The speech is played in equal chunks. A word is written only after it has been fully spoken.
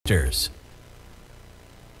factors.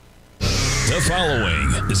 The following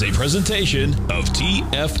is a presentation of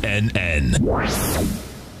TFNN.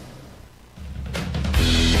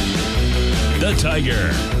 The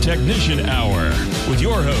Tiger Technician Hour with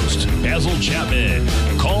your host, Basil Chapman.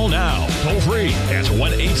 Call now, toll free at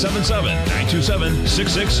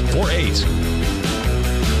 1-877-927-6648.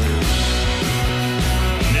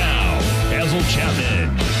 Now, Basil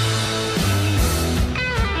Chapman.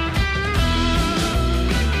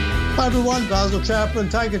 Hi everyone, Basil Chapman,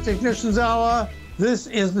 Tiger Technicians Hour. This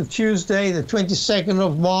is the Tuesday, the 22nd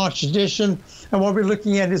of March edition, and what we're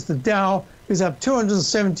looking at is the Dow is up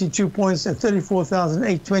 272 points at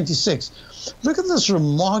 34,826. Look at this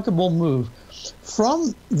remarkable move.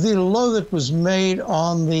 From the low that was made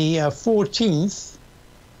on the 14th,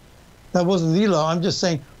 that wasn't the low, I'm just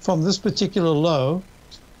saying from this particular low,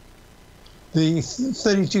 the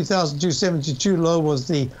 32,272 low was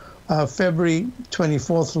the February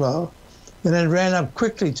 24th low. Then it ran up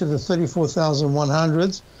quickly to the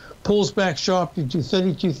 34,100s, pulls back sharply to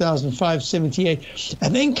 32,578,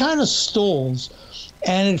 and then kind of stalls.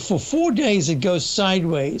 And for 4 days, it goes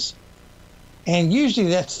sideways. And usually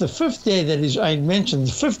that's the fifth day that is, I mentioned,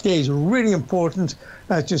 the fifth day is really important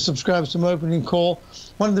to subscribe to my opening call.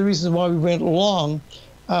 One of the reasons why we went long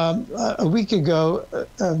a week ago,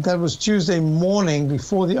 that was Tuesday morning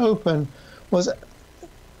before the open, was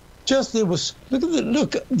just there was,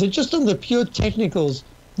 look, just on the pure technicals,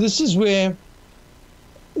 this is where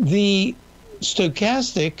the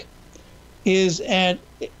stochastic is at,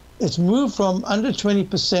 it's moved from under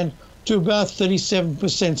 20% to about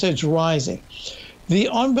 37%, so it's rising. The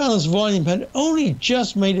on-balance volume had only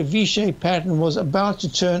just made a V-shaped pattern, was about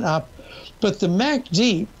to turn up, but the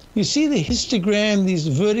MACD, you see the histogram, these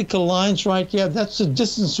vertical lines right here, that's the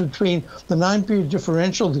distance between the 9-period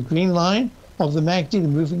differential, the green line, of the MACD, the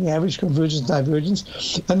moving average, convergence,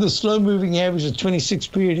 divergence, and the slow-moving average, the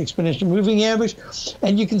 26-period exponential moving average.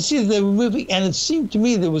 And you can see that they were moving, and it seemed to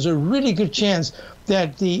me there was a really good chance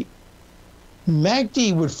that the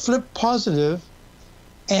MACD would flip positive,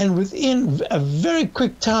 and within a very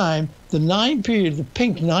quick time, the 9-period, the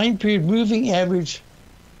pink 9-period moving average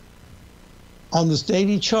on this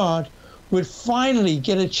daily chart would finally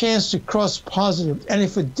get a chance to cross positive. And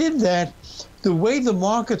if it did that, the way the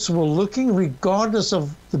markets were looking, regardless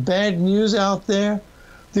of the bad news out there,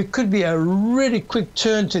 there could be a really quick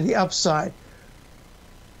turn to the upside.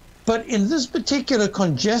 But in this particular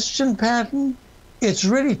congestion pattern, it's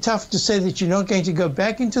really tough to say that you're not going to go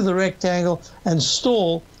back into the rectangle and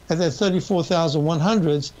stall at that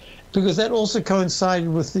 34,100s, because that also coincided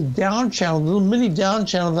with the down channel, the little mini down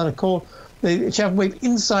channel that I call the Chapman Wave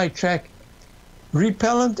inside track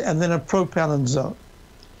repellent and then a propellant zone.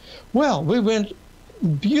 Well, we went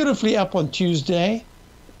beautifully up on Tuesday.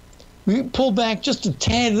 We pulled back just a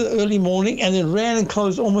tad early morning and then ran and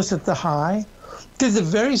closed almost at the high. Did the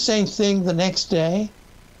very same thing the next day.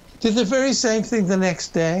 Did the very same thing the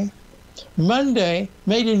next day. Monday,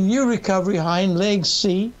 made a new recovery high in leg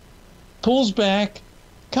C. Pulls back.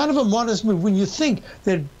 Kind of a modest move. When you think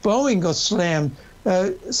that Boeing got slammed,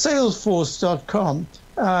 Salesforce.com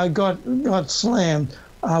got slammed.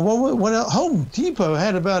 When Home Depot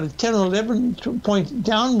had about a 10 or 11 point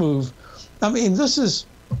down move, I mean, it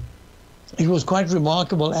was quite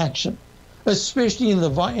remarkable action, especially in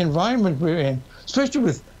the environment we're in, especially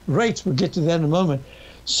with rates. We'll get to that in a moment.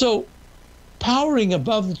 So powering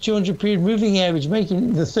above the 200-period moving average,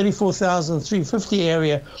 making the 34,350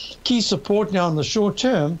 area key support now in the short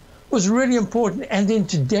term, was really important. And then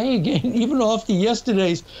today again, even after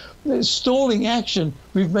yesterday's stalling action,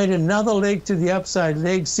 we've made another leg to the upside.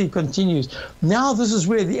 Leg C continues. Now this is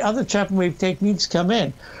where the other Chapman Wave techniques come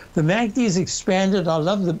in. The MACD is expanded. I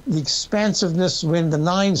love the expansiveness when the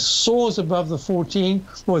 9 soars above the 14,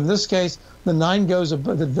 or in this case, the 9 goes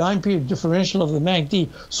above the 9-period differential of the MACD,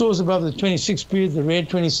 soars above the 26-period, the red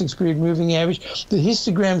 26-period moving average. The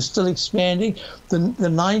histogram is still expanding. The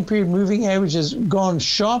 9-period moving average has gone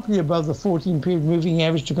sharply above the 14-period moving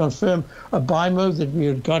average to confirm a buy mode that we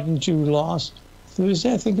had gotten to last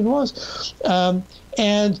Thursday, I think it was. And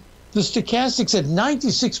the stochastics at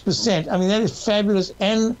 96%. I mean, that is fabulous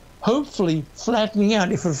and hopefully flattening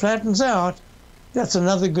out. If it flattens out, that's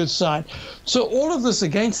another good sign. So all of this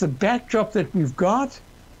against the backdrop that we've got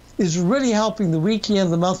is really helping the weekly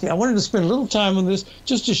and the monthly. I wanted to spend a little time on this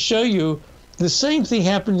just to show you the same thing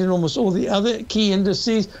happened in almost all the other key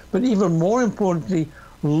indices, but even more importantly,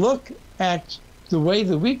 look at the way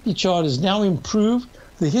the weekly chart is now improved.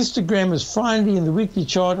 The histogram is finally in the weekly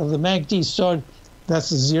chart of the MACD started. That's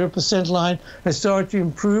the 0% line. Has started to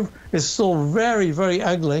improve. It's still very, very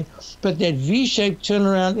ugly. But that V-shaped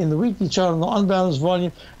turnaround in the weekly chart on the unbalanced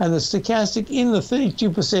volume and the stochastic in the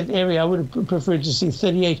 32% area, I would have preferred to see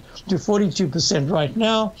 38 to 42% right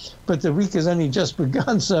now. But the week has only just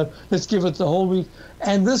begun, so let's give it the whole week.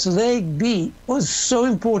 And this leg B was so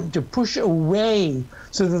important to push away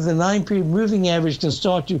so that the 9-period moving average can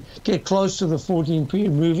start to get close to the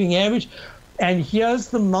 14-period moving average. And here's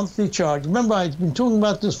the monthly chart. Remember, I've been talking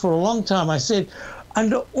about this for a long time. I said,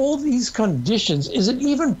 under all these conditions, is it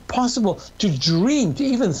even possible to dream, to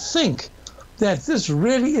even think that this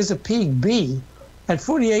really is a peak B at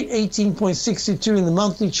 48.18.62 in the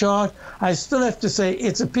monthly chart? I still have to say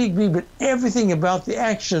it's a peak B, but everything about the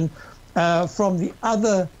action from the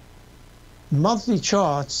other monthly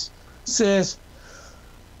charts says,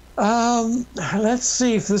 let's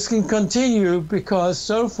see if this can continue, because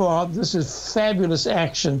so far this is fabulous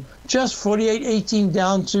action. Just 48.18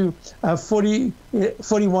 down to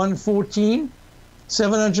 41.14,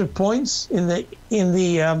 700 points in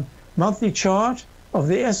the monthly chart of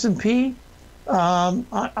the S&P.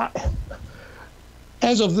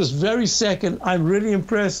 As of this very second, I'm really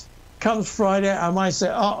impressed. Comes Friday, I might say,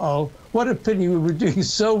 uh-oh, what a pity, we were doing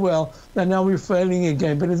so well, and now we're failing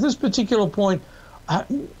again. But at this particular point, I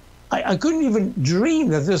couldn't even dream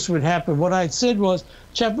that this would happen. What I had said was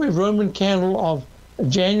Chapman Roman candle of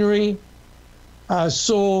January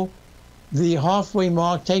saw the halfway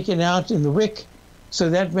mark taken out in the wick, so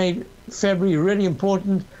that made February really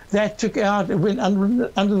important. That took out, it went under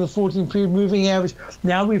the 14-period moving average.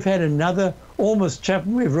 Now we've had another almost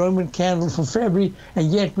Chapman Roman candle for February,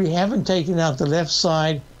 and yet we haven't taken out the left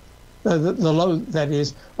side, the low, that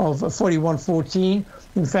is, of 41.14.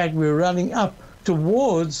 In fact, we're running up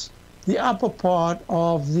towards the upper part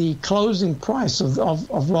of the closing price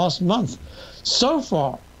of last month. So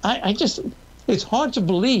far, it's hard to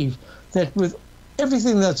believe that with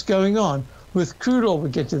everything that's going on, with crude oil,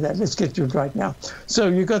 we'll get to that. Let's get to it right now. So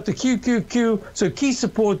you've got the QQQ. So key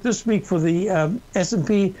support this week for the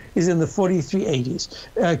S&P is in the 43.80s.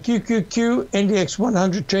 QQQ, NDX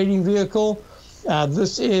 100 trading vehicle.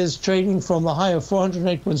 This is trading from the high of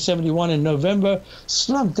 408.71 in November,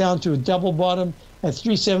 slumped down to a double bottom at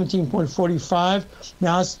 317.45.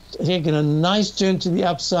 Now it's taking a nice turn to the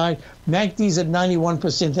upside. MACD's at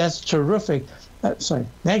 91%. That's terrific.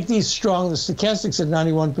 MACD's strong. The stochastics at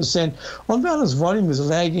 91%. On balance, volume is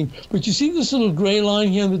lagging. But you see this little gray line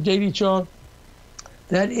here in the daily chart?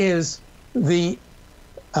 That is the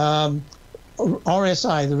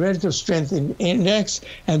RSI, the relative strength index,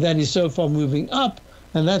 and that is so far moving up,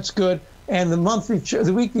 and that's good. And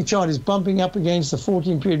the weekly chart is bumping up against the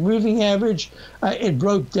 14-period moving average. It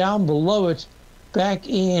broke down below it back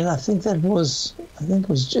in, I think it was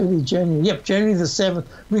early January. Yep, January the 7th,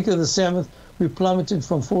 week of the 7th. We plummeted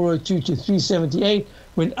from 402 to 378,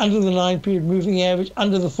 went under the 9-period moving average,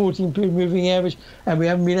 under the 14-period moving average, and we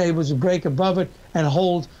haven't been able to break above it and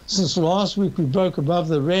hold. Since last week, we broke above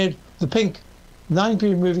the pink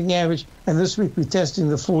 9-period moving average, and this week we're testing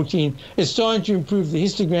the 14. It's starting to improve. The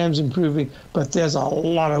histogram's improving, but there's a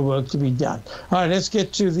lot of work to be done. All right, let's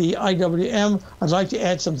get to the IWM. I'd like to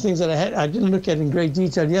add some things that I didn't look at in great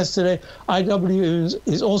detail yesterday. IWM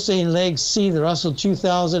is also in leg C, the Russell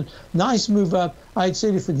 2000. Nice move up. I'd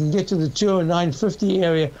say if we can get to the 209.50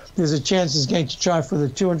 area, there's a chance it's going to try for the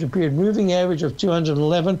 200-period moving average of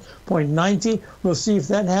 211.90. We'll see if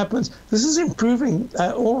that happens. This is improving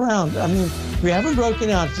all around. I mean, we haven't broken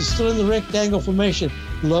out. It's still in the rectangle formation.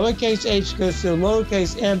 Lowercase h goes to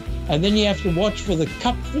lowercase m, and then you have to watch for the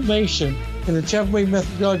cup formation in the Chapman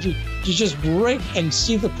methodology to just break and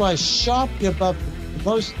see the price sharply above the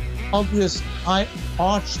most obvious high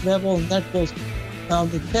arch level, and that goes on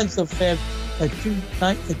the 10th of Feb at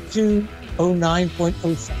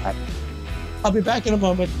 209.05. I'll be back in a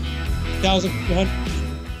moment. 1,200.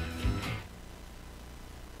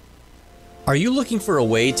 Are you looking for a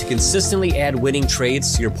way to consistently add winning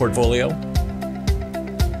trades to your portfolio?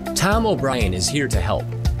 Tom O'Brien is here to help.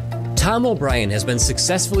 Tom O'Brien has been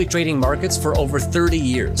successfully trading markets for over 30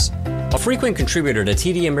 years. A frequent contributor to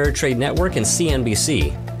TD Ameritrade Network and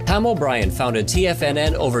CNBC, Tom O'Brien founded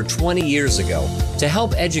TFNN over 20 years ago to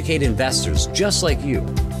help educate investors just like you.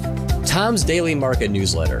 Tom's daily market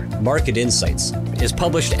newsletter, Market Insights, is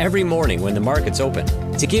published every morning when the markets open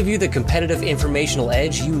to give you the competitive informational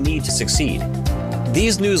edge you need to succeed.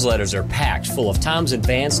 These newsletters are packed full of Tom's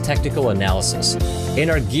advanced technical analysis and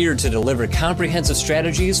are geared to deliver comprehensive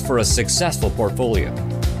strategies for a successful portfolio.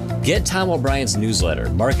 Get Tom O'Brien's newsletter,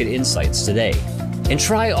 Market Insights, today, and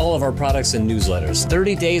try all of our products and newsletters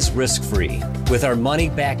 30 days risk-free with our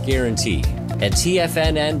money-back guarantee at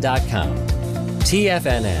TFNN.com.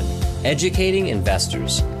 TFNN, educating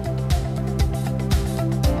investors.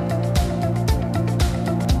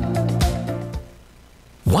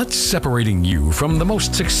 What's separating you from the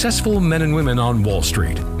most successful men and women on Wall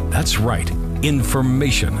Street? That's right,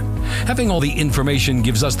 information. Having all the information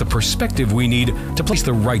gives us the perspective we need to place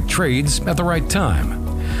the right trades at the right time.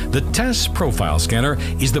 The TAS Profile Scanner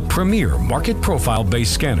is the premier market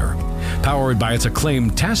profile-based scanner. Powered by its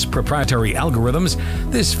acclaimed TAS proprietary algorithms,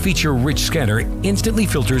 this feature-rich scanner instantly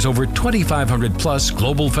filters over 2,500 plus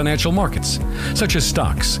global financial markets, such as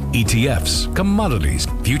stocks, ETFs, commodities,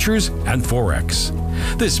 futures, and Forex.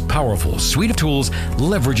 This powerful suite of tools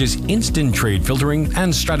leverages instant trade filtering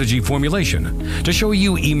and strategy formulation to show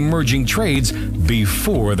you emerging trades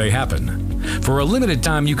before they happen. For a limited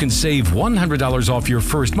time, you can save $100 off your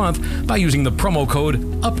first month by using the promo code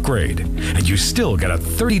UPGRADE, and you still get a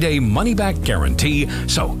 30-day money-back guarantee,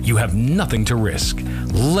 so you have nothing to risk.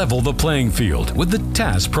 Level the playing field with the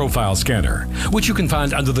TAS Profile Scanner, which you can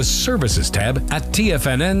find under the Services tab at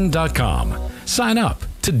TFNN.com. Sign up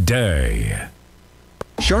today.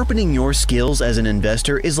 Sharpening your skills as an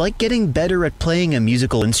investor is like getting better at playing a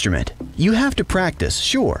musical instrument. You have to practice,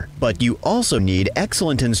 sure, but you also need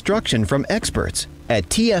excellent instruction from experts. At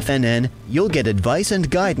TFNN, you'll get advice and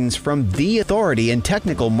guidance from the authority in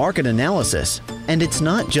technical market analysis. And it's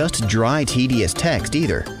not just dry, tedious text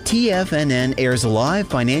either. TFNN airs live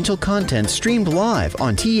financial content streamed live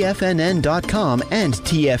on TFNN.com and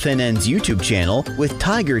TFNN's YouTube channel with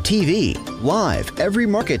Tiger TV, live every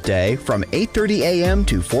market day from 8:30 a.m.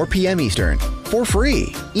 to 4 p.m. Eastern. For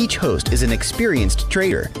free. Each host is an experienced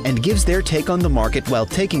trader and gives their take on the market while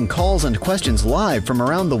taking calls and questions live from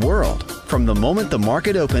around the world. From the moment the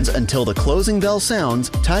market opens until the closing bell sounds,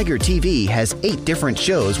 Tiger TV has 8 different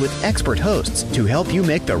shows with expert hosts to help you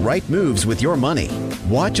make the right moves with your money.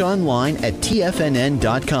 Watch online at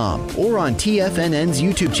TFNN.com or on TFNN's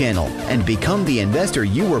YouTube channel and become the investor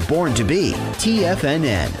you were born to be.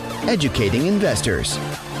 TFNN, educating investors.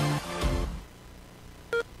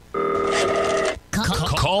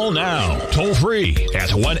 Call now, toll free at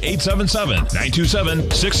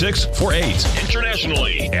 1-877-927-6648.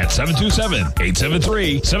 Internationally at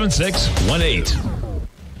 727-873-7618.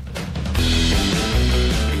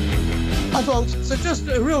 Hi folks, so just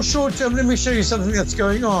a real short term, let me show you something that's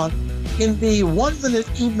going on. In the 1 minute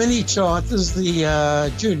E-mini chart, this is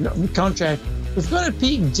the June contract, we've got a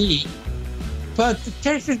peak D, but the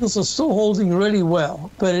technicals are still holding really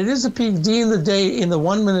well. But it is a peak D in the day in the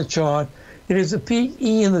 1 minute chart. It is a peak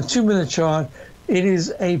E in the 2 minute chart. It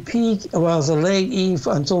is a peak, well, it's a leg E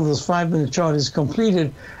until this 5 minute chart is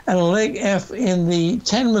completed, and a leg F in the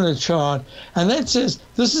 10 minute chart. And that says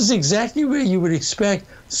this is exactly where you would expect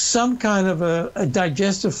some kind of a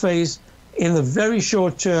digestive phase in the very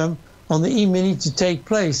short term on the E-mini to take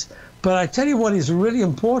place. But I tell you what is really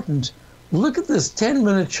important. Look at this 10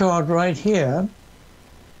 minute chart right here.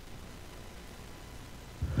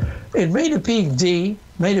 It made a peak D,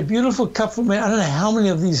 made a beautiful cup formation. I don't know how many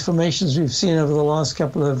of these formations we've seen over the last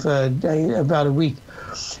couple of days, about a week.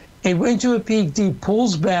 It went to a peak D,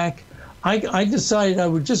 pulls back. I decided I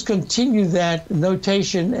would just continue that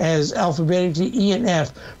notation as alphabetically E and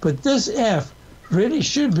F. But this F really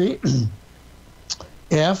should be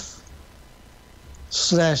F/C,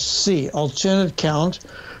 alternate count,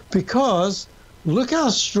 because look how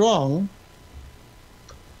strong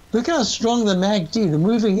the MACD, the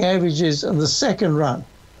moving average, is on the second run.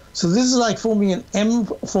 So this is like forming an M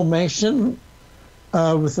formation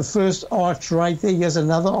with the first arch right there. Here's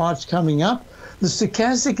another arch coming up. The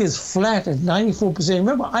stochastic is flat at 94%.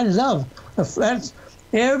 Remember, I love a flat.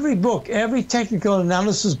 Every book, every technical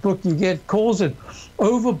analysis book you get calls it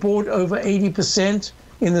overbought over 80%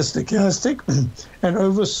 in the stochastic and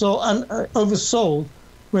oversold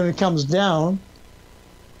when it comes down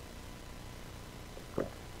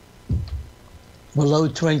below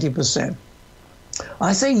 20%.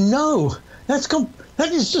 I say no.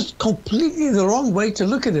 That is just completely the wrong way to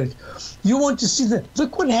look at it. You want to see that.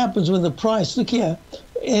 Look what happens when the price, look here,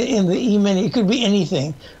 in the E-mini, it could be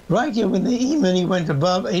anything. Right here, when the E-mini went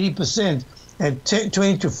above 80% at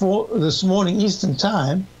 20 to 4 this morning Eastern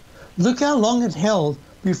time, look how long it held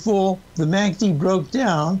before the MACD broke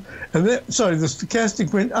down. And then, sorry, the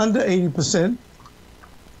stochastic went under 80%.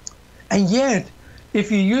 And yet,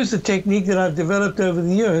 if you use the technique that I've developed over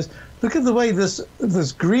the years, look at the way this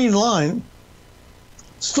green line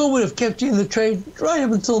still would have kept you in the trade right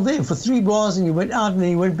up until then for 3 bars, and you went out and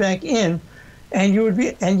then you went back in, and you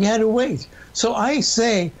had to wait. So I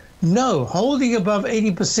say no. Holding above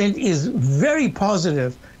 80% is very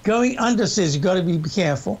positive. Going under says you got to be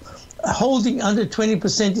careful. Holding under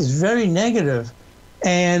 20% is very negative,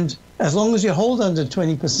 and As long as you hold under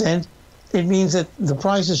 20%, it means that the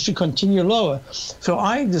prices should continue lower. So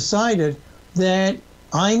I decided that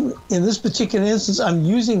in this particular instance, I'm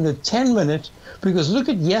using the 10-minute, because look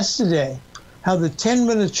at yesterday, how the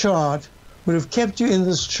 10-minute chart would have kept you in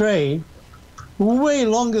this trade way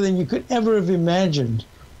longer than you could ever have imagined.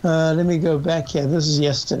 Let me go back here. This is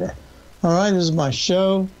yesterday. All right, this is my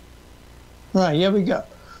show. All right, here we go.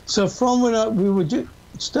 So from when we would do,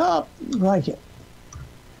 stop, right here.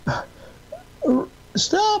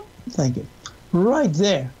 Stop, thank you. Right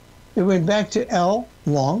there. It went back to L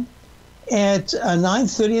long at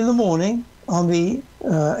 9:30 in the morning on the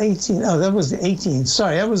 18th. Oh, that was the 18th.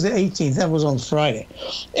 Sorry, that was the 18th. That was on Friday.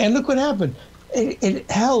 And look what happened. It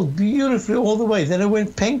held beautifully all the way. Then it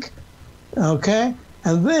went pink, okay?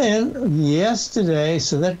 And then yesterday,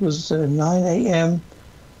 so that was 9 a.m.,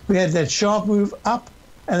 we had that sharp move up,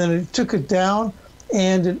 and then it took it down,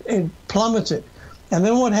 and it plummeted. And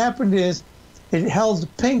then what happened is it held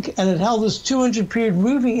pink, and it held this 200-period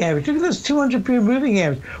moving average. Look at this 200-period moving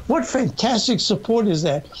average. What fantastic support is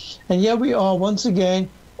that? And here we are once again,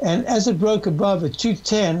 and as it broke above at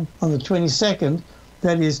 210 on the 22nd,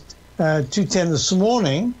 that is 210 this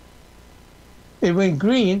morning, it went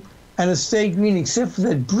green, and it stayed green except for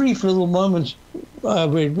that brief little moment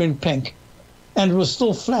where it went pink. And it was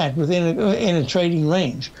still flat within a trading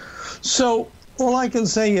range. So all I can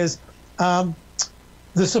say is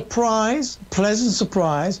the surprise, pleasant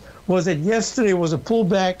surprise, was that yesterday was a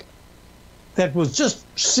pullback that was just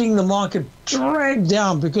seeing the market drag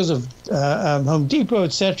down because of Home Depot,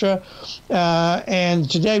 etc. And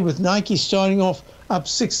today with Nike starting off up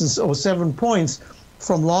 6 or 7 points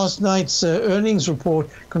from last night's earnings report.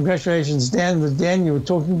 Congratulations, Dan. With Dan, you were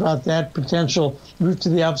talking about that potential route to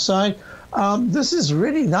the upside. This is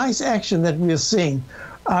really nice action that we are seeing.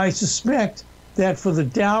 I suspect that for the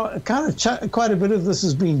Dow, quite a bit of this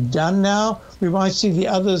is being done now. We might see the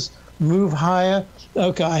others move higher.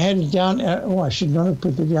 Okay, I had a down arrow. Oh, I should not have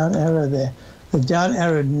put the down arrow there. The down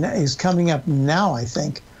arrow is coming up now, I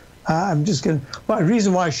think. I'm just going to, well, the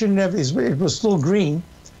reason why I shouldn't have is it was still green.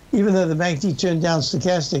 Even though the MACD turned down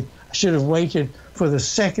stochastic, I should have waited for the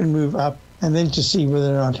second move up and then to see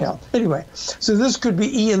whether or not it held. Anyway, so this could be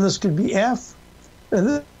E and this could be F. And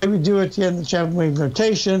this we do it here in the Chapman wave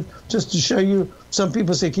notation, just to show you. Some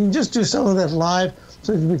people say, can you just do some of that live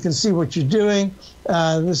so that we can see what you're doing?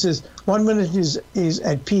 This is 1 minute is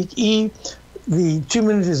at peak E. The 2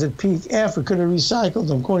 minute is at peak F. We could have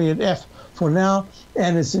recycled. I'm calling it F for now.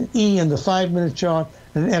 And it's an E in the 5 minute chart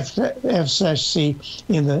and an F/C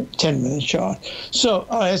in the 10 minute chart. So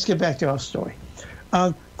all right, let's get back to our story.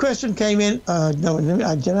 Question came in. No,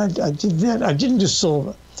 I did that. I didn't do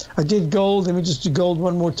silver. I did gold. Let me just do gold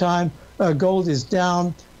one more time. Gold is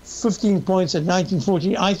down 15 points at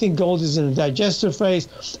 1914. I think gold is in a digestive phase.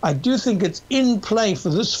 I do think it's in play for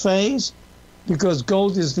this phase because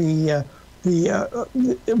gold is basically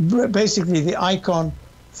the icon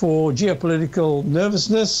for geopolitical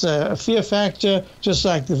nervousness, a fear factor, just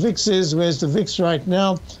like the VIX is. Where's the VIX right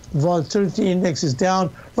now? The volatility index is down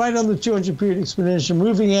right on the 200-period exponential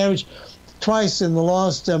moving average. Twice in the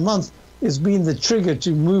last month, it's been the trigger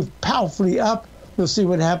to move powerfully up. We'll see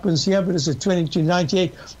what happens here, but it's at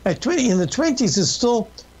 22.98. At 20 in the 20s is still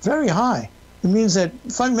very high. It means that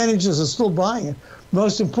fund managers are still buying it.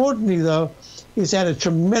 Most importantly, though, it's had a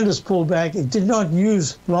tremendous pullback. It did not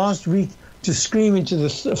use last week to scream into the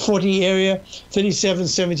 40 area.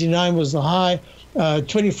 37.79 was the high.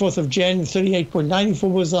 24th of January,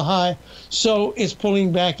 38.94 was the high. So it's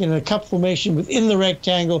pulling back in a cup formation within the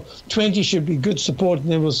rectangle. 20 should be good support,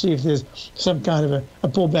 and then we'll see if there's some kind of a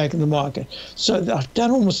pullback in the market. So I've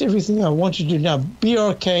done almost everything I want to do now.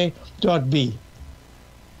 BRK.B.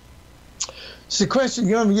 So the question,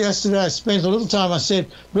 you remember yesterday I spent a little time, I said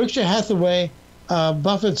Berkshire Hathaway, Warren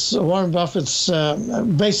Buffett's,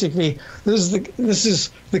 basically, this is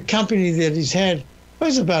the company that he's had,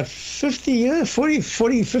 it's about 50 years,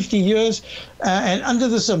 50 years. And under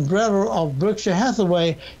this umbrella of Berkshire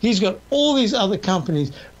Hathaway, he's got all these other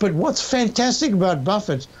companies. But what's fantastic about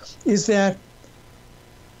Buffett is that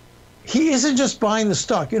he isn't just buying the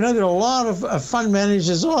stock. You know, there are a lot of fund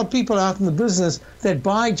managers, a lot of people out in the business that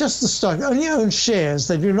buy just the stock, only own shares.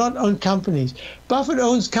 They do not own companies. Buffett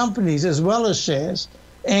owns companies as well as shares.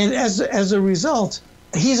 And as a result,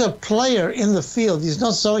 he's a player in the field. He's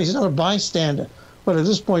not a bystander. But at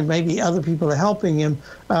this point, maybe other people are helping him.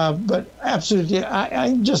 But absolutely,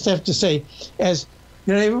 I just have to say, as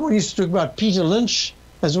you know, everyone used to talk about Peter Lynch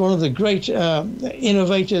as one of the great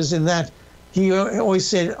innovators in that. He always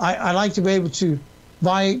said, I like to be able to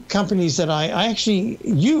by companies that I actually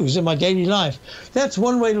use in my daily life. That's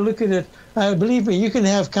one way to look at it. Believe me, you can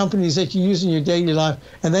have companies that you use in your daily life,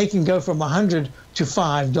 and they can go from $100 to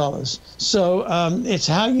 $5. So it's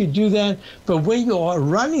how you do that. But when you are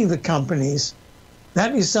running the companies,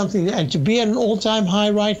 that is something. And to be at an all-time high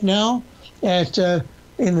right now at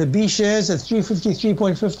in the B shares at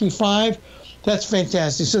 353.55, that's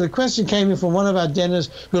fantastic. So the question came in from one of our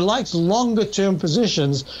dentists who likes longer-term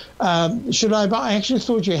positions. Should I buy? I actually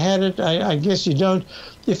thought you had it. I guess you don't.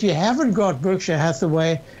 If you haven't got Berkshire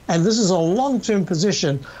Hathaway, and this is a long-term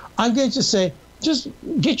position, I'm going to say just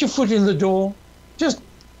get your foot in the door. Just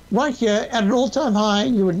right here at an all-time high.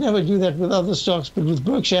 You would never do that with other stocks, but with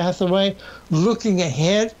Berkshire Hathaway, looking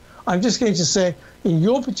ahead, I'm just going to say, in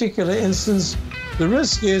your particular instance, the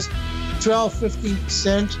risk is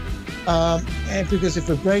 12-15%. And because if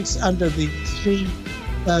it breaks under the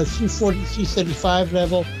 340, 335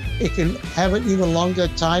 level, it can have an even longer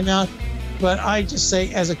timeout. But I just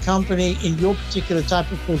say, as a company in your particular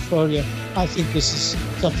type of portfolio, I think this is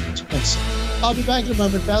something to consider. I'll be back in a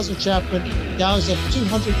moment. Basil Chapman. Dow is up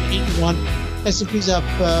 281. S&P's up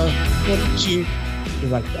 42. Be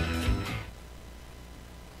right back.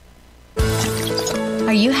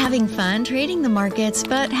 Are you having fun trading the markets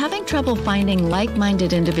but having trouble finding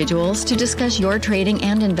like-minded individuals to discuss your trading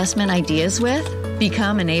and investment ideas with?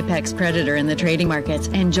 Become an apex predator in the trading markets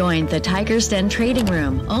and join the Tiger's Den Trading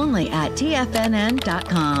Room only at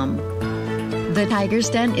TFNN.com. The Tiger's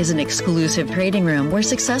Den is an exclusive trading room where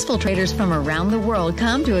successful traders from around the world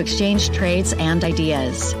come to exchange trades and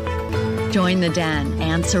ideas. Join the den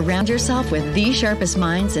and surround yourself with the sharpest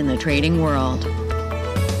minds in the trading world.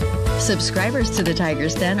 Subscribers to the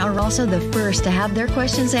Tiger's Den are also the first to have their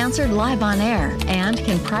questions answered live on air and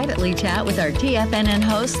can privately chat with our TFNN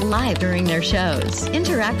hosts live during their shows.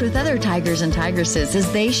 Interact with other Tigers and Tigresses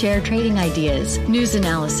as they share trading ideas, news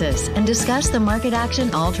analysis, and discuss the market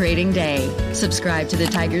action all trading day. Subscribe to the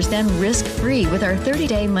Tiger's Den risk-free with our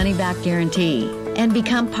 30-day money-back guarantee and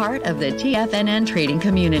become part of the TFNN trading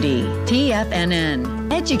community.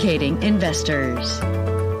 TFNN, educating investors.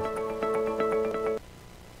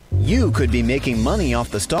 You could be making money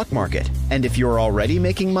off the stock market. And if you're already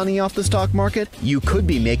making money off the stock market, you could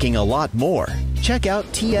be making a lot more. Check out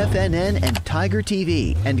TFNN and Tiger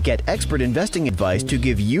TV and get expert investing advice to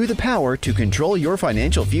give you the power to control your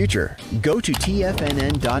financial future. Go to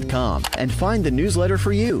TFNN.com and find the newsletter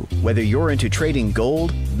for you. Whether you're into trading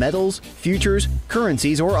gold, metals, futures,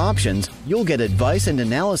 currencies, or options, you'll get advice and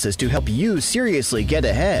analysis to help you seriously get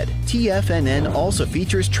ahead. TFNN also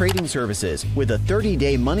features trading services with a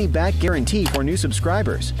 30-day money-back guarantee for new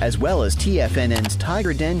subscribers, as well as TFNN's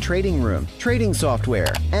Tiger Den Trading Room, trading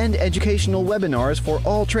software, and educational webinars for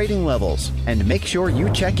all trading levels. And make sure you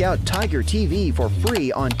check out Tiger TV for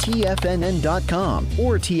free on TFNN.com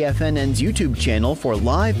or TFNN's YouTube channel for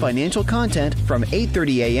live financial content from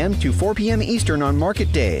 8:30 a.m. to 4 p.m. Eastern on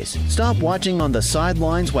market days. Stop watching on the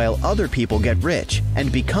sidelines while other people get rich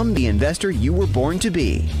and become the investor you were born to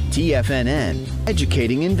be. TFNN,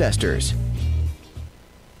 educating investors.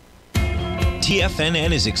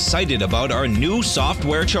 TFNN is excited about our new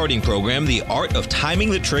software charting program, The Art of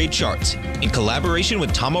Timing the Trade Charts. In collaboration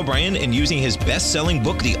with Tom O'Brien and using his best-selling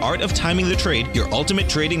book, The Art of Timing the Trade, Your Ultimate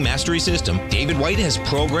Trading Mastery System, David White has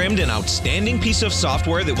programmed an outstanding piece of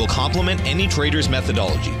software that will complement any trader's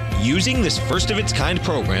methodology. Using this first-of-its-kind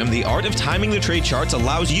program, The Art of Timing the Trade Charts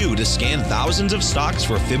allows you to scan thousands of stocks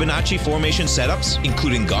for Fibonacci formation setups,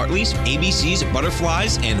 including Gartley's, ABCs,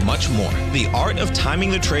 butterflies, and much more. The Art of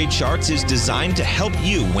Timing the Trade Charts is designed to help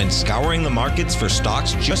you when scouring the markets for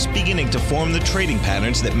stocks just beginning to form the trading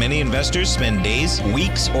patterns that many investors spend days,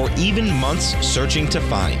 weeks, or even months searching to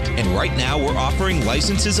find. And right now, we're offering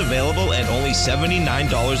licenses available at only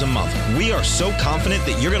 $79 a month. We are so confident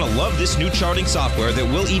that you're going to love this new charting software that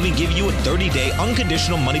will even give you a 30-day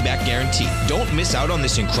unconditional money-back guarantee. Don't miss out on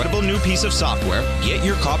this incredible new piece of software. Get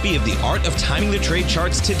your copy of The Art of Timing the Trade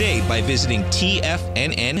Charts today by visiting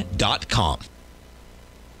TFNN.com.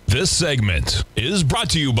 This segment is brought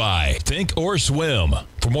to you by Thinkorswim.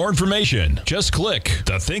 For more information, just click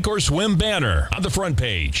the Thinkorswim banner on the front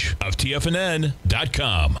page of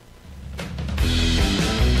TFNN.com.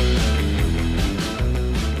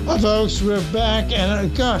 Hi folks, we're back,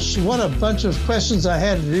 and gosh, what a bunch of questions I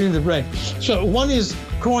had during the break. So one is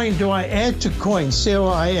coin, do I add to coin,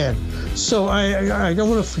 C-O-I-N? So I don't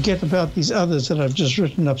want to forget about these others that I've just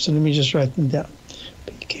written up, so let me just write them down.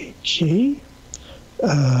 BKG,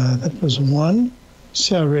 that was one.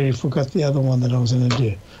 See, I already forgot the other one that I was going to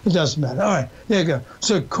do. It doesn't matter. All right, there you go.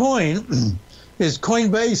 So coin is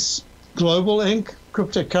Coinbase Global Inc.,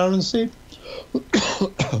 cryptocurrency.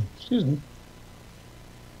 Excuse me.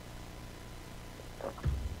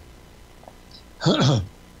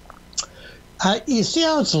 You see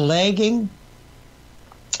how it's lagging?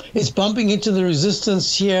 It's bumping into the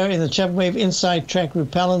resistance here in the Chapman wave inside track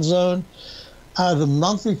repellent zone.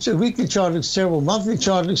 The weekly chart looks terrible. Monthly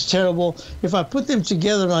chart looks terrible. If I put them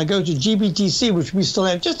together and I go to GBTC, which we still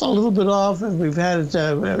have just a little bit of, and we've had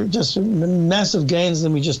just massive gains,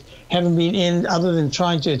 and we just haven't been in other than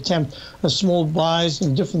trying to attempt a small buys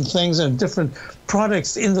in different things and different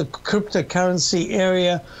products in the cryptocurrency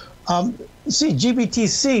area. See,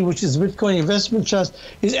 GBTC, which is Bitcoin Investment Trust,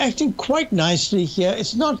 is acting quite nicely here.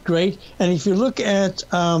 It's not great. And if you look at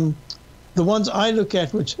the ones I look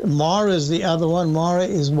at, which Mara is the other one. Mara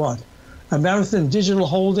is what? Marathon Digital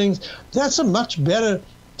Holdings. That's a much better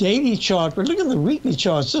daily chart. But look at the weekly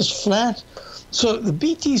chart. It's just flat. So the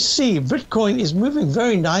BTC, Bitcoin, is moving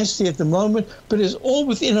very nicely at the moment, but is all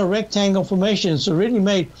within a rectangle formation. It's already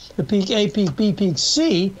made the peak A, peak B, peak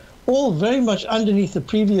C, all very much underneath the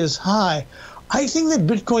previous high. I think that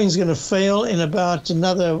Bitcoin is going to fail in about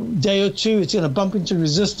another day or two. It's going to bump into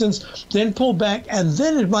resistance, then pull back, and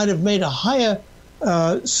then it might have made a higher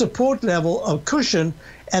support level of cushion,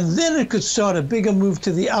 and then it could start a bigger move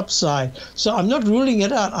to the upside. So I'm not ruling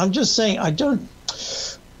it out. I'm just saying I don't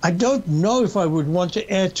know if I would want to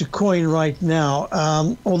add to coin right now,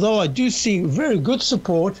 although I do see very good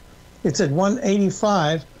support. It's at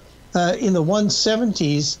 185 in the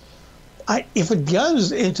 170s. If it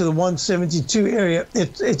goes into the 172 area,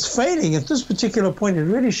 it's fading. At this particular point, it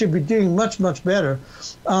really should be doing much, much better.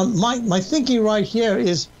 My thinking right here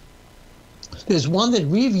is there's one that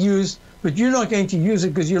we've used, but you're not going to use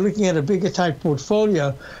it because you're looking at a bigger type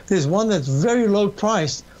portfolio. There's one that's very low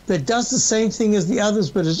priced that does the same thing as the others,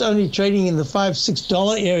 but it's only trading in the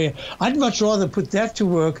 $5-6 area. I'd much rather put that to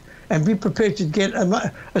work and be prepared to get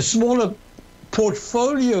a smaller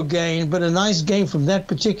portfolio gain, but a nice gain from that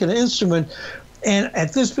particular instrument. And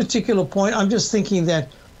at this particular point, I'm just thinking that,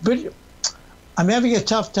 but I'm having a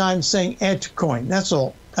tough time saying add to coin. That's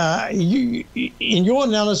all. In your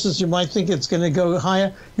analysis, you might think it's going to go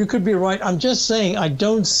higher. You could be right. I'm just saying I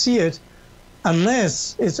don't see it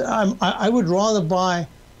unless it's. I would rather buy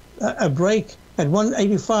a break at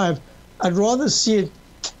 185. I'd rather see it.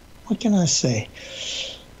 What can I say?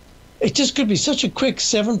 It just could be such a quick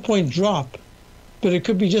 7-point drop, but it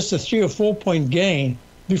could be just a 3 or 4 point gain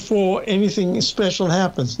before anything special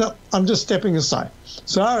happens. No, I'm just stepping aside.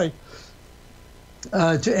 Sorry.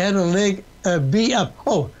 To add a leg B up.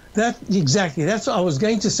 Oh, that exactly. That's I was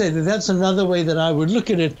going to say that's another way that I would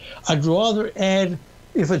look at it. I'd rather add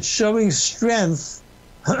if it's showing strength,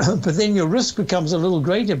 but then your risk becomes a little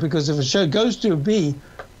greater because if it goes to a B,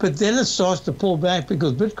 but then it starts to pull back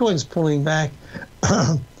because Bitcoin's pulling back,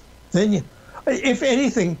 then you. If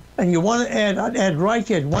anything, and you want to add, I'd add right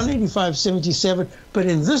here at 185.77. But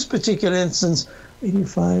in this particular instance,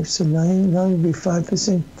 85, so 9 would be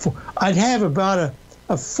 5%. I'd have about a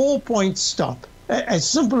 4-point stop, as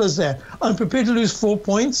simple as that. I'm prepared to lose 4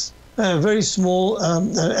 points, very small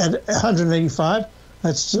at 185.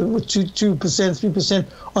 That's 2%, 3%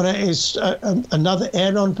 on another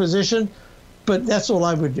add-on position. But that's all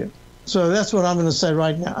I would do. So that's what I'm going to say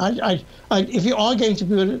right now. If you are going to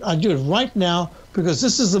do it, I'd do it right now because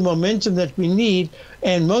this is the momentum that we need.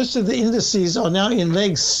 And most of the indices are now in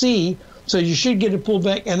leg C, so you should get a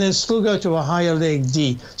pullback and then still go to a higher leg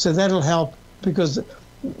D. So that'll help because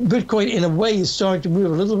Bitcoin, in a way, is starting to move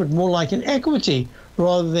a little bit more like an equity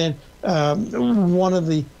rather than one of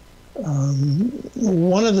the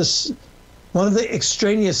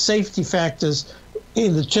extraneous safety factors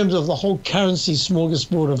in the terms of the whole currency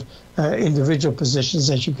smorgasbord of individual positions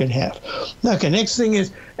that you can have. Okay, next thing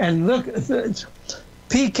is, and look,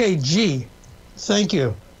 PKG. Thank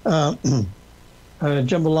you,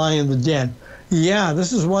 Jambalaya in the Den. Yeah,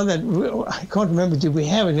 this is one that I can't remember. Did we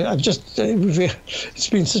have it? It's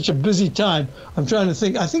been such a busy time. I'm trying to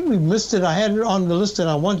think. I think we missed it. I had it on the list and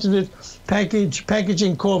I wanted it.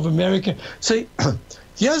 Packaging Corp of America. So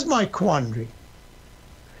here's my quandary.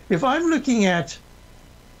 If I'm looking at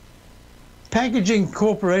Packaging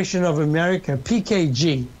Corporation of America,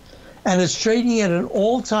 PKG, and it's trading at an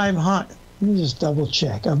all-time high. Let me just double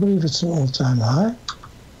check. I believe it's an all-time high.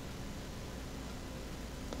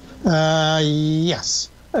 Yes,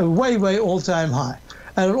 a way all-time high.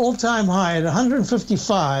 At an all-time high at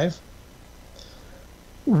 155.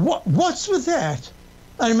 What's with that?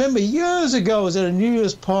 I remember years ago I was at a New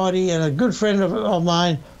Year's party and a good friend of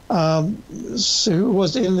mine who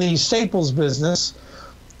was in the staples business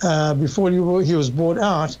before he was bought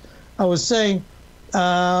out, I was saying,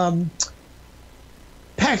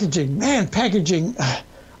 packaging,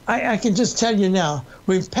 I can just tell you now,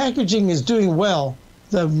 when packaging is doing well,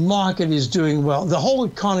 the market is doing well. The whole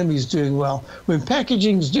economy is doing well. When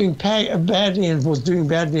packaging is doing badly and was doing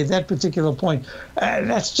badly at that particular point,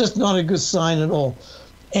 that's just not a good sign at all.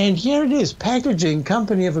 And here it is. Packaging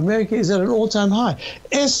Company of America is at an all-time high.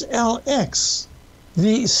 SLX,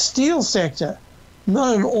 the steel sector,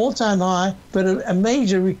 not an all-time high, but a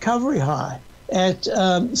major recovery high at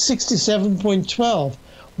 67.12.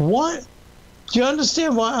 Why? Do you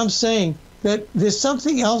understand why I'm saying that there's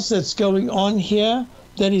something else that's going on here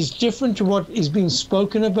that is different to what is being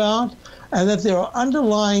spoken about, and that there are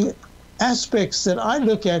underlying aspects that I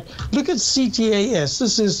look at. Look at CTAS.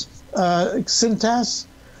 This is Cintas.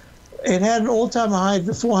 It had an all-time high at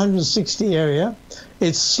the 460 area.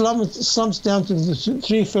 It slumps down to the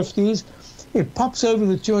 350s. It pops over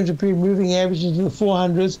the 200-period moving average into the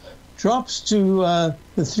 400s, drops to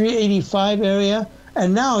the 385 area,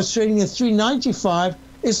 and now it's trading at 395.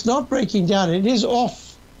 It's not breaking down. It is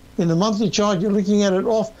off. In the monthly chart, you're looking at it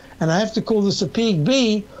off, and I have to call this a peak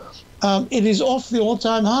B. It is off the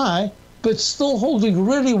all-time high, but still holding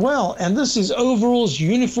really well. And this is overalls,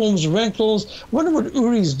 uniforms, rentals. I wonder what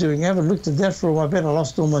Uri's doing. I haven't looked at that for a while. I bet I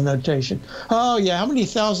lost all my notation. Oh, yeah, how many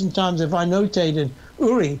thousand times have I notated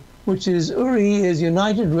Uri, Uri is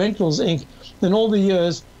United Rentals, Inc. In all the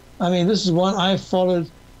years. I mean, this is one I've followed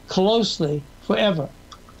closely forever.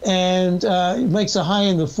 And it makes a high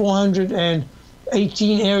in the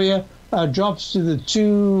 418 area, drops to the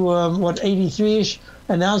 283-ish,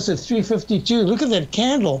 and now it's at 352. Look at that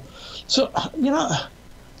candle. So,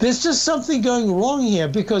 there's just something going wrong here,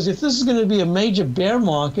 because if this is going to be a major bear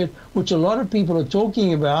market, which a lot of people are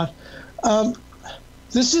talking about,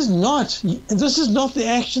 this is not the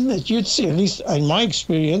action that you'd see, at least in my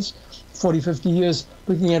experience, 40, 50 years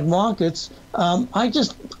looking at markets.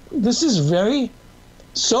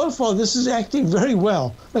 So far, this is acting very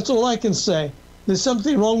well. That's all I can say. There's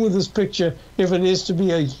something wrong with this picture if it is to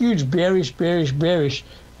be a huge bearish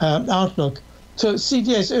outlook. So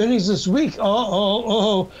CTS earnings this week.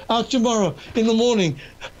 Out tomorrow in the morning.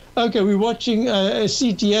 Okay, we're watching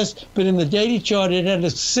CTS, but in the daily chart, it had a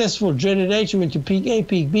successful dreaded H, went to peak A,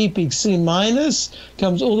 peak B, peak C minus,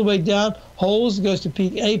 comes all the way down, holds, goes to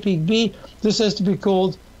peak A, peak B. This has to be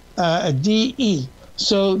called a DE.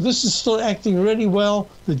 So this is still acting really well.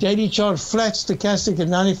 The daily chart flat, stochastic at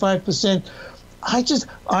 95%.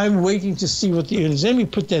 I'm waiting to see what the earnings. Let me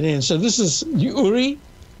put that in. So this is Uri,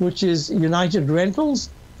 which is United Rentals.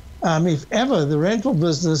 If ever the rental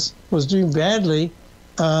business was doing badly,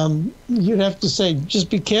 you'd have to say, just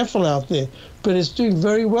be careful out there. But it's doing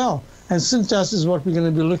very well. And Cintas is what we're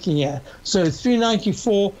going to be looking at. So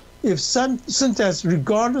 394, if Cintas,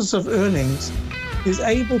 regardless of earnings, is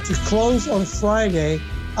able to close on Friday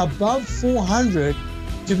above 400,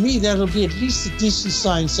 to me, that'll be at least a decent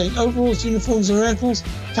sign, saying overalls, uniforms, and rentals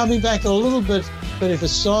coming back a little bit, but if it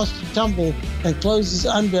starts to tumble and closes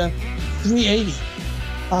under 380,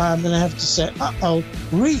 I'm going to have to say,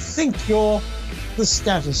 rethink the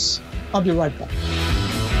status. I'll be right back.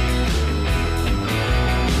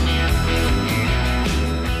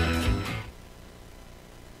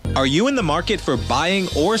 Are you in the market for buying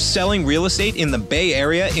or selling real estate in the Bay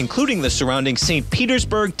Area, including the surrounding St.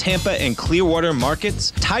 Petersburg, Tampa, and Clearwater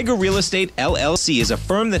markets? Tiger Real Estate LLC is a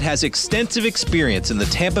firm that has extensive experience in the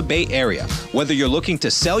Tampa Bay area. Whether you're looking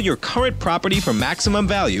to sell your current property for maximum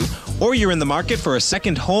value, or you're in the market for a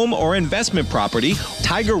second home or investment property,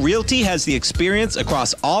 Tiger Realty has the experience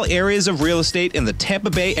across all areas of real estate in the Tampa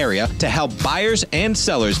Bay area to help buyers and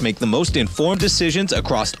sellers make the most informed decisions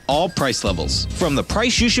across all price levels. From the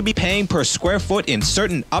price you should be paying per square foot in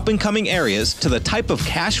certain up-and-coming areas to the type of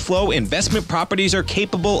cash flow investment properties are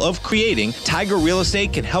capable of creating, Tiger Real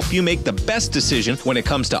Estate can help you make the best decision when it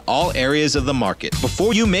comes to all areas of the market.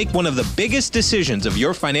 Before you make one of the biggest decisions of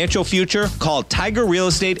your financial future, call Tiger Real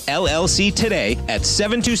Estate LLC today at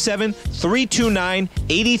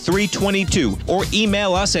 727-329-8322 or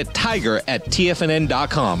email us at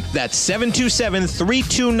tiger@tfnn.com. That's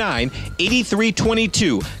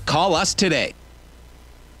 727-329-8322. Call us today.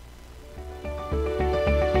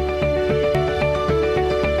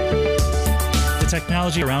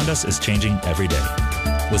 Technology around us is changing every day.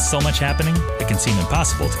 With so much happening, it can seem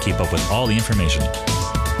impossible to keep up with all the information.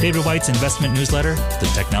 David White's investment newsletter, The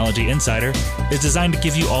Technology Insider, is designed to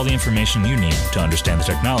give you all the information you need to understand the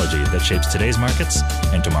technology that shapes today's markets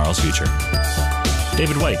and tomorrow's future.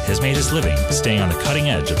 David White has made his living staying on the cutting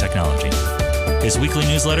edge of technology. His weekly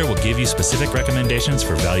newsletter will give you specific recommendations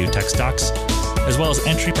for value tech stocks, as well as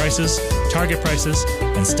entry prices, target prices,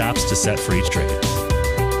 and stops to set for each trade.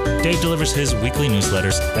 Dave delivers his weekly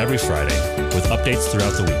newsletters every Friday with updates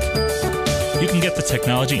throughout the week. You can get the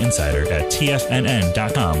Technology Insider at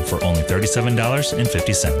TFNN.com for only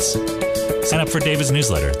 $37.50. Sign up for David's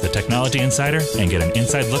newsletter, The Technology Insider, and get an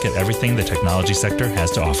inside look at everything the technology sector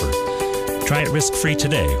has to offer. Try it risk-free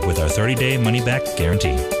today with our 30-day money-back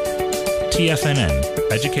guarantee.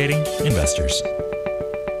 TFNN, educating investors.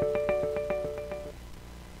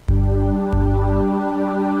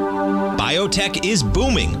 Biotech is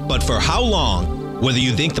booming, but for how long? Whether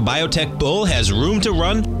you think the biotech bull has room to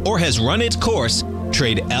run or has run its course,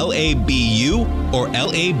 trade LABU or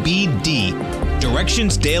LABD.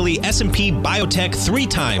 Direction's daily S&P Biotech 3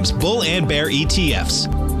 times bull and bear ETFs.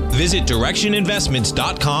 Visit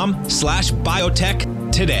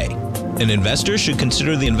directioninvestments.com/biotech today. An investor should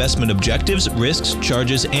consider the investment objectives, risks,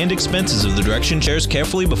 charges, and expenses of the Direction shares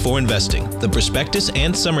carefully before investing. The prospectus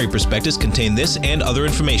and summary prospectus contain this and other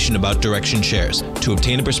information about Direction shares. To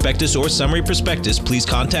obtain a prospectus or summary prospectus, please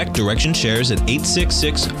contact Direction shares at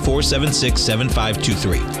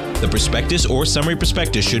 866-476-7523. The prospectus or summary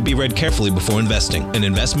prospectus should be read carefully before investing. An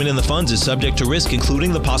investment in the funds is subject to risk,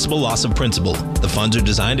 including the possible loss of principal. The funds are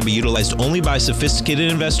designed to be utilized only by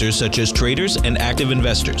sophisticated investors such as traders and active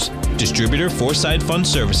investors. Distributor Foreside Fund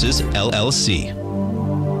Services, LLC.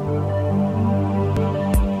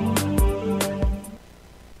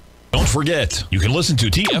 Don't forget, you can listen to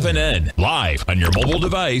TFNN live on your mobile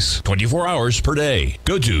device 24 hours per day.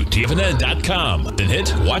 Go to TFNN.com, then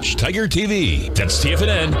hit Watch Tiger TV. That's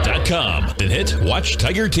TFNN.com, then hit Watch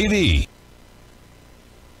Tiger TV.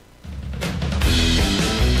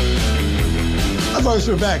 Folks,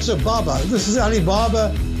 we're back. So Baba, this is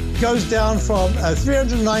Alibaba, goes down from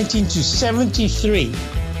 319 to 73.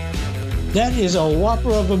 That is a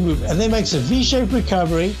whopper of a move. And then makes a V-shaped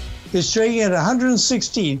recovery. It's trading at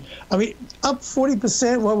 116. I mean, up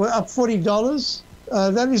 40%. Well, we're up $40.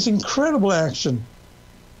 That is incredible action.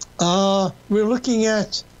 We're looking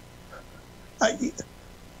at...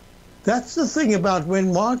 that's the thing about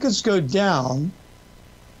when markets go down.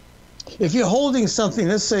 If you're holding something,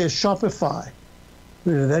 let's say a Shopify.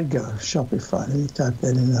 Where did that go? Shopify. Let me type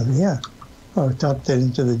that in over here. Oh, type that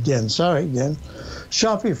into the den. Sorry, again.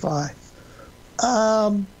 Shopify.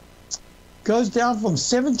 Goes down from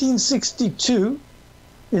 1762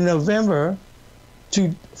 in November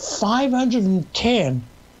to 510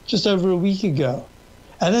 just over a week ago.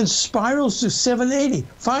 And then spirals to 780.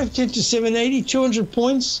 510 to 780, 200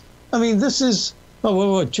 points. I mean, this is,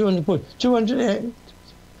 200 points.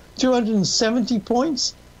 270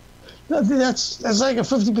 points. That's like a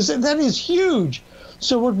 50%. That is huge.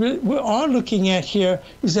 So what we are looking at here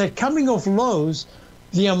is that coming off lows,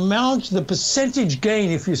 the percentage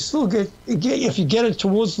gain, if you still if you get it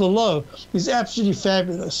towards the low, is absolutely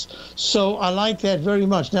fabulous. So I like that very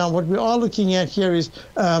much. Now, what we are looking at here is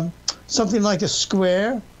something like a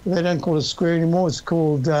square. They don't call it square anymore. It's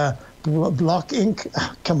called Block Inc.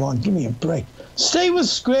 Come on, give me a break. Stay with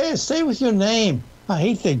Square. Stay with your name. I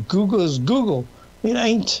hate that Google is Google. It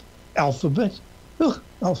ain't Alphabet. Ugh,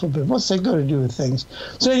 Alphabet. What's that got to do with things?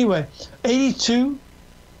 So anyway, 82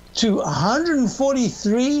 to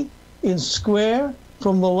 143 in Square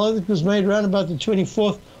from the low that was made around about the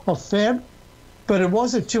 24th of Feb. But it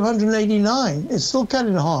was at 289. It's still cut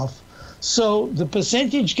in half. So the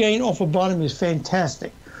percentage gain off the bottom is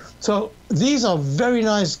fantastic. So these are very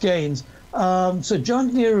nice gains. So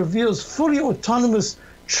John Deere reveals fully autonomous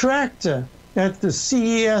tractor at the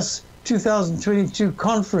CES 2022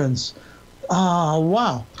 conference.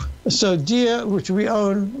 Wow. So Deere, which we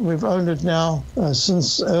own, we've owned it now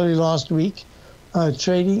since early last week,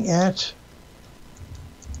 trading at,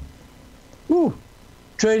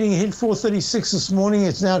 trading hit 436 this morning.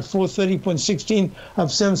 It's now at 430.16, up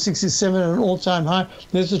 767 at an all-time high.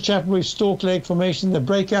 There's the Chapman stalk leg formation, the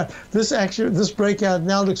breakout. This breakout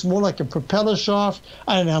now looks more like a propeller shaft.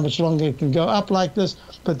 I don't know how much longer it can go up like this,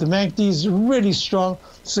 but the MACD is really strong.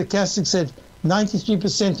 Stochastic said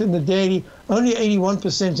 93% in the daily, only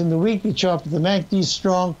 81% in the weekly chart, but the MACD is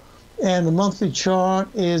strong. And the monthly chart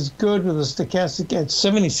is good with the stochastic at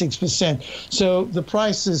 76%. So the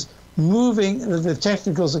price is moving. The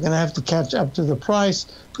technicals are going to have to catch up to the price.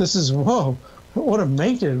 This is, whoa,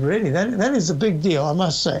 automated, really. That is a big deal, I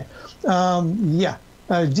must say.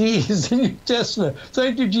 D is the new Tesla.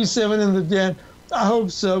 Thank you, G7 in the den. I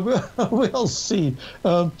hope so. We'll see.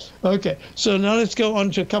 Okay, so now let's go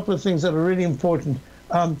on to a couple of things that are really important.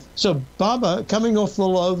 So Baba, coming off the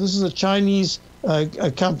low, this is a Chinese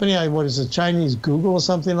company. What is it, Chinese Google or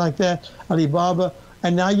something like that, Alibaba.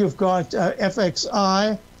 And now you've got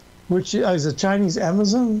FXI, which is a Chinese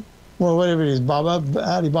Amazon, well, whatever it is,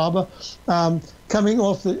 Alibaba, coming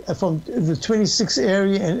off from the 26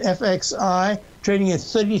 area in FXI, trading at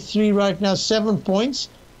 33 right now, 7 points.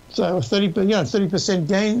 So 30%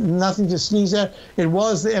 gain, nothing to sneeze at. It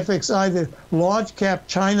was the FXI, the large cap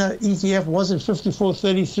China ETF was at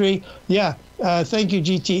 54.33. Yeah, thank you,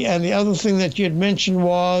 GT. And the other thing that you had mentioned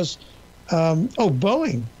was,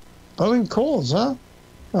 Boeing. Boeing calls, huh?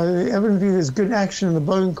 Evidently, there's good action in the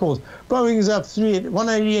Boeing calls. Boeing is up 3 at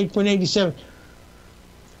 188.87.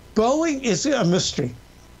 Boeing is a mystery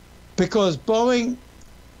because Boeing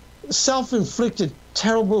self-inflicted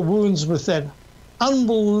terrible wounds with that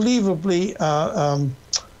unbelievably to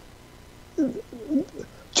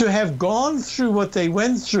have gone through what they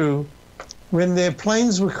went through when their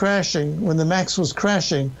planes were crashing, when the MAX was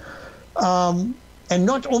crashing, and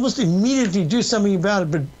not almost immediately do something about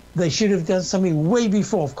it, but they should have done something way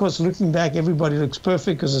before. Of course, looking back, everybody looks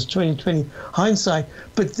perfect because it's 2020 hindsight.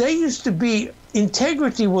 But they used to be,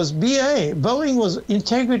 integrity was BA. Boeing was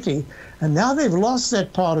integrity. And now they've lost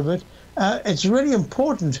that part of it. It's really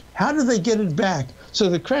important. How do they get it back? So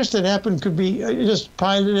the crash that happened could be just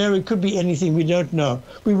pilot error. It could be anything. We don't know.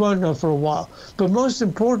 We won't know for a while. But most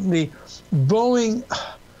importantly, Boeing,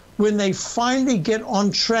 when they finally get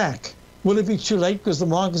on track, will it be too late because the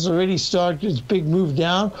market's already started its big move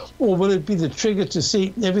down? Or will it be the trigger to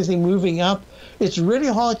see everything moving up? It's really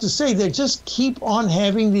hard to say. They just keep on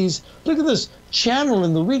having these. Look at this channel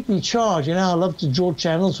in the weekly chart. You know, I love to draw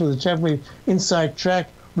channels for the Chapman inside track,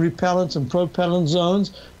 repellent and propellant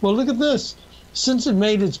zones. Well, look at this. Since it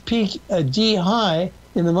made its peak D high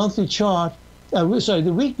in the monthly chart,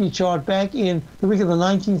 the weekly chart back in the week of the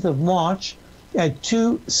 19th of March, at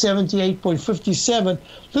 278.57.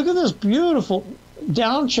 Look at this beautiful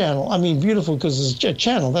down channel. I mean, beautiful because it's a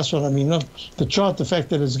channel. That's what I mean, not the chart, the fact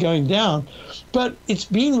that it's going down. But it's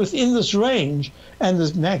been within this range. And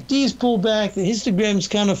the MACD's pulled back. The histogram's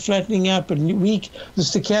kind of flattening out, but weak. The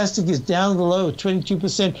stochastic is down below at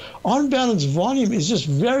 22%. On balance volume is just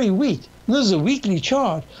very weak. And this is a weekly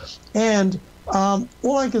chart. And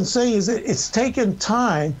all I can say is that it's taken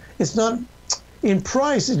time. It's not... In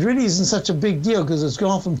price, it really isn't such a big deal because it's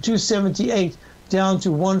gone from 278 down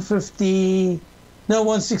to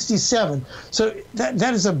 167. So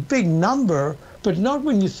that is a big number, but not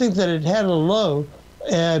when you think that it had a low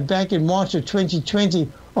back in March of 2020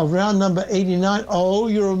 of round number 89. Oh,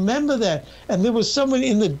 you remember that. And there was someone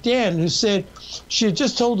in the den who said she had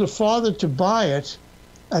just told her father to buy it.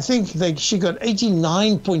 I think she got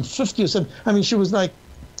 89.50 or something. I mean, she was like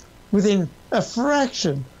within a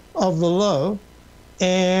fraction of the low.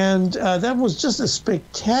 And that was just a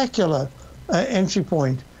spectacular entry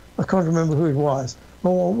point. I can't remember who it was.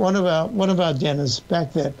 Well, one of our denners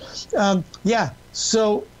back then.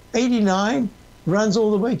 So 89 runs all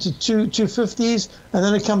the way to 250s, and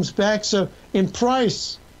then it comes back. So in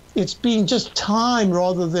price, it's been just time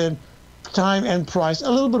rather than time and price. A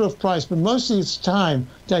little bit of price, but mostly it's time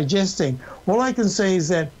digesting. All I can say is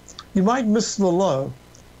that you might miss the low,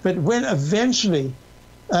 but when eventually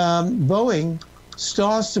Boeing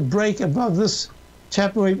starts to break above this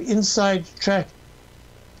Chapman wave inside track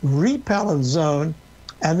repellent zone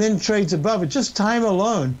and then trades above it, just time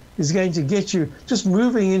alone is going to get you just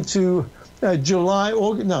moving into July,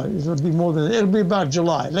 August. No, it'll be more than, it'll be about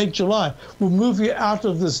July, late July, will move you out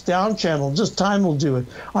of this down channel. Just time will do it.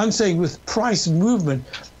 I'm saying with price movement,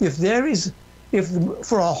 if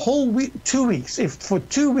for a whole week, 2 weeks, if for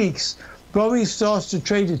 2 weeks Boeing starts to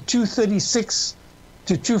trade at 236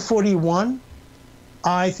 to 241,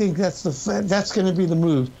 I think that's going to be the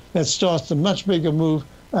move that starts a much bigger move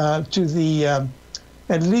to the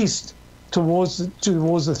at least towards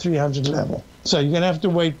the 300 level. So you're going to have to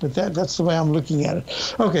wait, but that's the way I'm looking at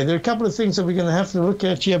it. Okay, there are a couple of things that we're going to have to look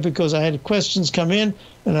at here because I had questions come in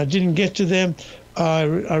and I didn't get to them. I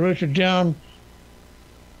wrote it down.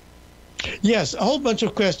 Yes, a whole bunch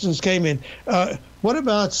of questions came in. What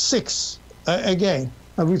about 6 again?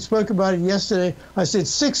 We spoke about it yesterday. I said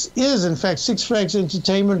 6 is, in fact, Six Flags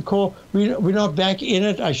Entertainment Corp. We're not back in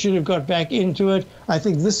it. I should have got back into it. I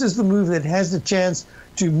think this is the move that has the chance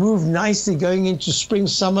to move nicely going into spring,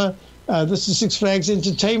 summer. This is Six Flags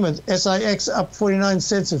Entertainment. SIX up 49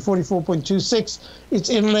 cents at 44.26. It's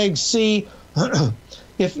in leg C.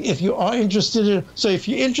 If you are interested in it. So if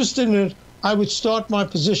you're interested in it, I would start my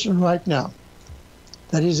position right now.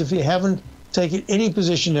 That is, if you haven't taken any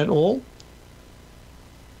position at all.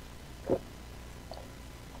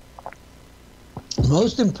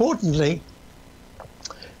 Most importantly,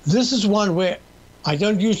 this is one where I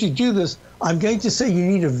don't usually do this. I'm going to say you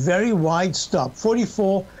need a very wide stop.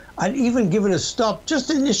 44, I'd even give it a stop just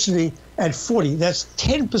initially at 40. That's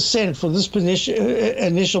 10% for this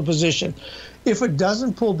initial position. If it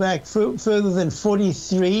doesn't pull back further than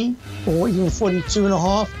 43 or even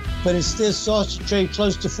 42.5, but instead starts to trade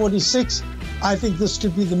close to 46, I think this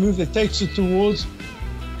could be the move that takes it towards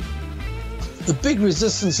the big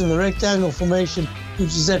resistance in the rectangle formation, which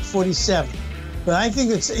is at 47. But I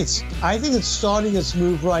think it's starting its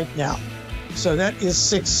move right now. So that is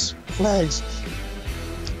Six Flags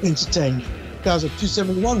Entertainment. Guys, at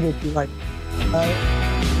 271 would be right.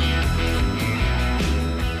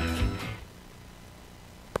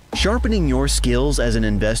 Sharpening your skills as an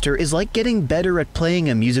investor is like getting better at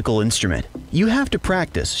playing a musical instrument. You have to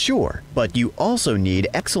practice, sure, but you also need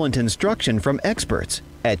excellent instruction from experts.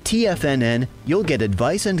 At TFNN, you'll get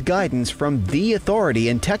advice and guidance from the authority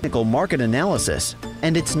in technical market analysis.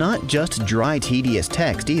 And it's not just dry, tedious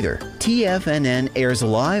text either. TFNN airs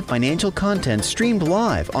live financial content streamed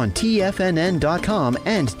live on TFNN.com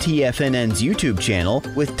and TFNN's YouTube channel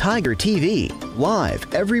with Tiger TV, live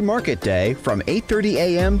every market day from 8:30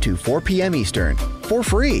 a.m. to 4 p.m. Eastern. For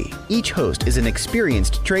free. Each host is an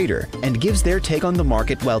experienced trader and gives their take on the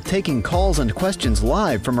market while taking calls and questions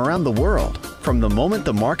live from around the world. From the moment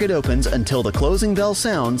the market opens until the closing bell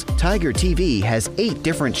sounds, Tiger TV has 8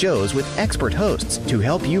 different shows with expert hosts to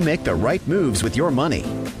help you make the right moves with your money.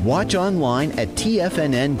 Watch online at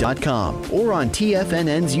TFNN.com or on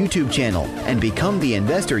TFNN's YouTube channel and become the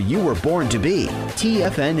investor you were born to be.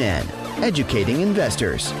 TFNN, educating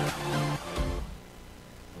investors.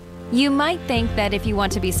 You might think that if you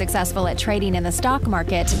want to be successful at trading in the stock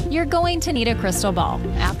market, you're going to need a crystal ball.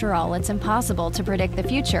 After all, it's impossible to predict the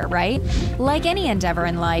future, right? Like any endeavor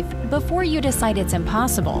in life, before you decide it's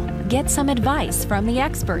impossible, get some advice from the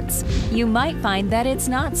experts. You might find that it's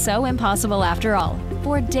not so impossible after all.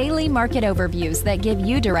 For daily market overviews that give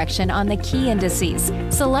you direction on the key indices,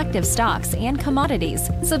 selective stocks, and commodities,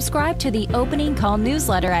 subscribe to the Opening Call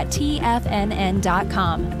newsletter at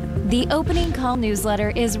TFNN.com. The Opening Call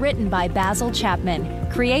newsletter is written by Basil Chapman,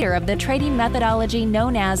 creator of the trading methodology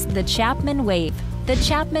known as the Chapman Wave. The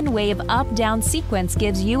Chapman Wave up-down sequence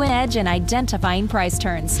gives you an edge in identifying price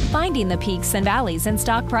turns, finding the peaks and valleys in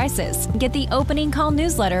stock prices. Get the Opening Call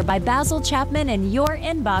newsletter by Basil Chapman in your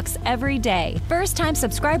inbox every day. First-time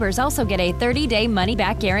subscribers also get a 30-day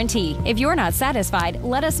money-back guarantee. If you're not satisfied,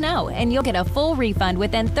 let us know, and you'll get a full refund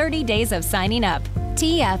within 30 days of signing up.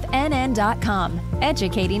 TFNN.com,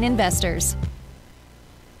 educating investors.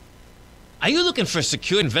 Are you looking for a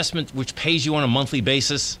secure investment which pays you on a monthly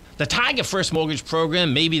basis? The Tiger First Mortgage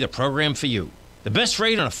Program may be the program for you. The best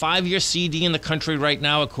rate on a 5-year CD in the country right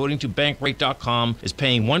now, according to Bankrate.com, is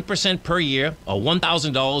paying 1% per year or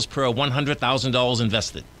 $1,000 per $100,000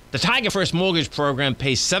 invested. The Tiger First Mortgage Program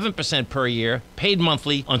pays 7% per year, paid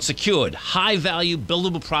monthly, on secured, high-value,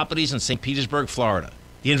 buildable properties in St. Petersburg, Florida.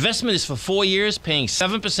 The investment is for 4 years, paying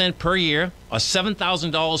 7% per year or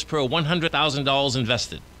 $7,000 per $100,000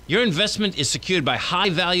 invested. Your investment is secured by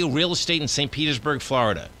high-value real estate in St. Petersburg,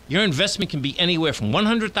 Florida. Your investment can be anywhere from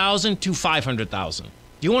 $100,000 to $500,000. Do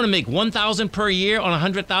you want to make $1,000 per year on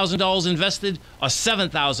 $100,000 invested or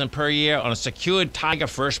 $7,000 per year on a secured Tiger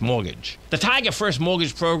First mortgage? The Tiger First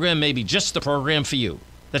Mortgage Program may be just the program for you.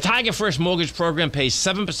 The Tiger First Mortgage Program pays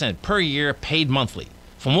 7% per year, paid monthly.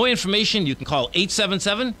 For more information, you can call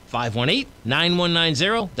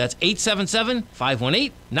 877-518-9190. That's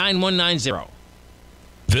 877-518-9190.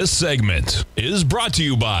 This segment is brought to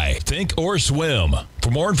you by Thinkorswim.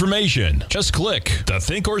 For more information, just click the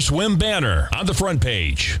Thinkorswim banner on the front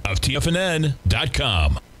page of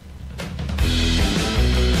TFNN.com.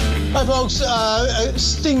 Hi, folks.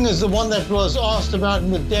 Sting is the one that was asked about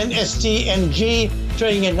in the den. STNG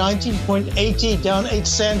trading at 19.80, down 8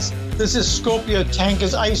 cents. This is Scorpio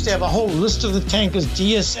tankers. I used to have a whole list of the tankers,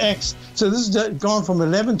 DSX. So this has gone from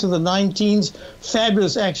 11 to the 19s.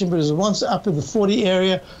 Fabulous action, but it's once up in the 40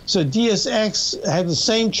 area. So DSX had the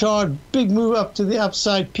same chart, big move up to the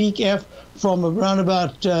upside, peak F from around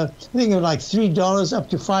about, I think like $3 up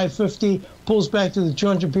to $5.50. Pulls back to the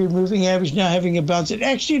 200-period moving average, now having a bounce. It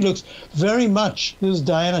actually looks very much, this is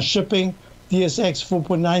Diana Shipping, DSX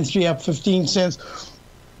 4.93 up 15 cents.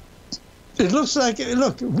 It looks like,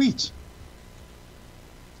 look, wheat.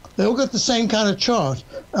 They all got the same kind of chart.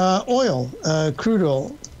 Oil, crude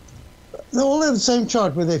oil. They all have the same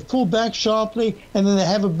chart where they've pulled back sharply and then they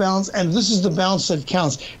have a bounce, and this is the bounce that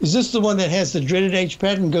counts. Is this the one that has the dreaded H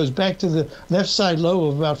pattern, goes back to the left side low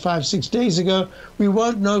of about 5-6 days ago? We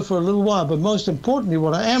won't know for a little while, but most importantly,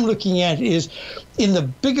 what I am looking at is in the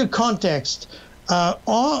bigger context,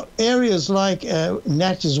 are areas like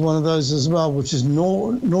Natch is one of those as well, which is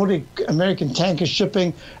Nordic American Tanker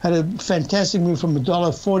Shipping, had a fantastic move from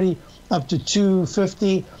 $1.40 up to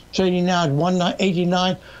 $2.50, trading now at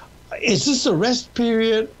 $1.89. Is this a rest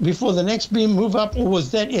period before the next beam move up, or was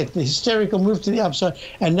that it, the hysterical move to the upside,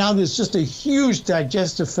 and now there's just a huge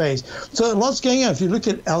digestive phase? So lots going on. If you look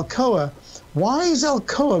at Alcoa, Why is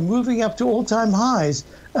Alcoa moving up to all-time highs?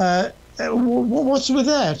 What's with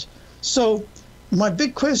that? So my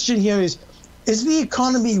big question here is the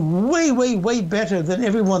economy way, way, way better than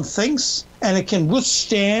everyone thinks, and it can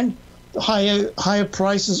withstand higher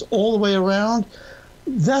prices all the way around?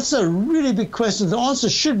 That's a really big question. The answer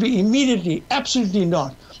should be immediately, absolutely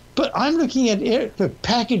not. But I'm looking at the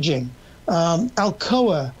packaging,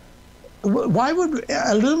 Alcoa. Why would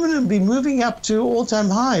aluminum be moving up to all-time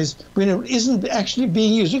highs when it isn't actually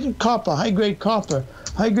being used? Look at copper, high-grade copper.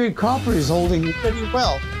 High-grade copper is holding pretty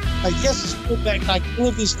well. I guess it's pulled back like all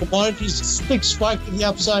of these commodities. It's a big spike to the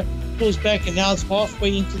upside, pulls back, and now it's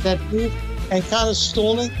halfway into that move and kind of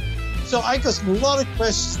stalling. So I got a lot of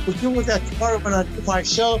questions. We'll deal with that tomorrow when I do my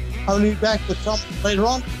show. I'll be back with Tom later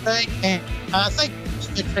on today. And thank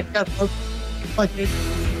you for check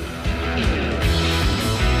out.